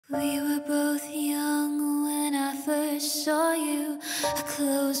I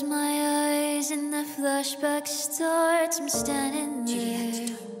close my eyes and the flashback starts. I'm standing there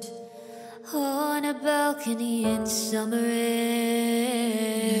on a balcony in summer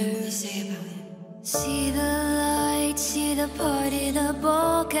air. What do you say about it? See the lights, see the party, the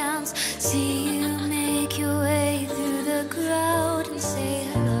ball gowns. See you make your way through the crowd and say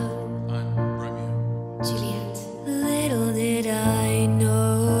hello. I'm Romeo. Juliet. Little did I know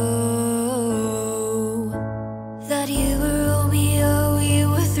that you were Romeo. You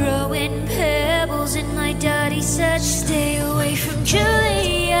were throwing pebbles and my daddy said stay away from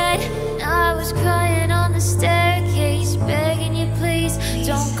Juliet. I was crying on the staircase, begging you please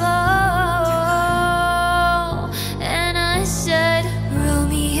don't go. And I said,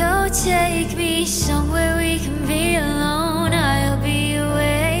 Romeo, take me somewhere we can be alone. I'll be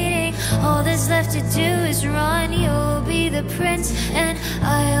waiting. All that's left to do is run. You'll be the prince and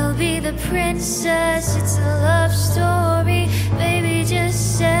I'll be the princess. It's a love story, baby,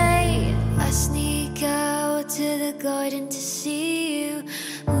 just say. I sneak out to the garden to see you.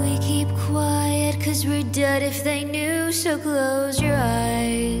 We keep quiet cause we're dead if they knew. So close your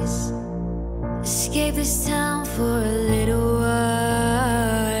eyes, escape this town for a little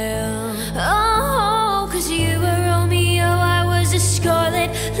while. Oh, cause you were Romeo, I was a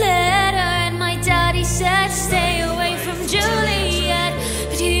scarlet letter. And my daddy said stay away from Juliet.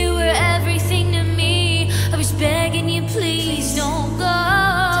 But you were everything to me. I was begging you please don't go.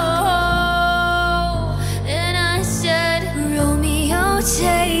 And I said, Romeo,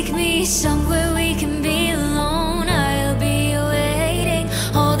 take me somewhere we can be alone. I'll be waiting.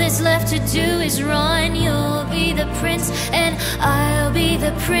 All that's left to do is run. You'll be the prince and I'll be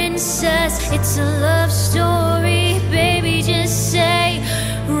the princess. It's a love story, baby, just say.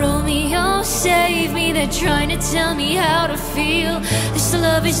 Romeo, save me. They're trying to tell me how to feel. This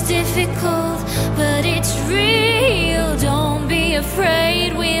love is difficult, but it's real. Don't be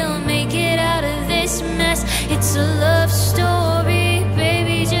afraid, we'll make it out of this mess. It's a love story,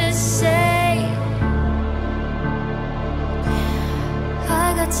 baby, just say.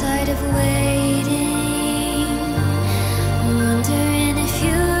 I got tired of waiting, wondering if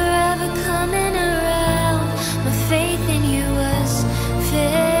you were ever coming around. My faith in you was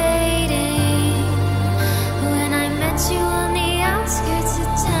fading when I met you on the outskirts of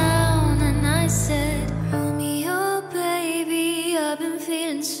town. And I said, Romeo, baby, I've been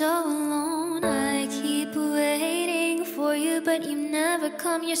feeling so alone. I keep waiting for you, but you never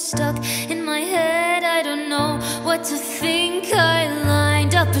come. You're stuck in my head, I don't know what to think. I love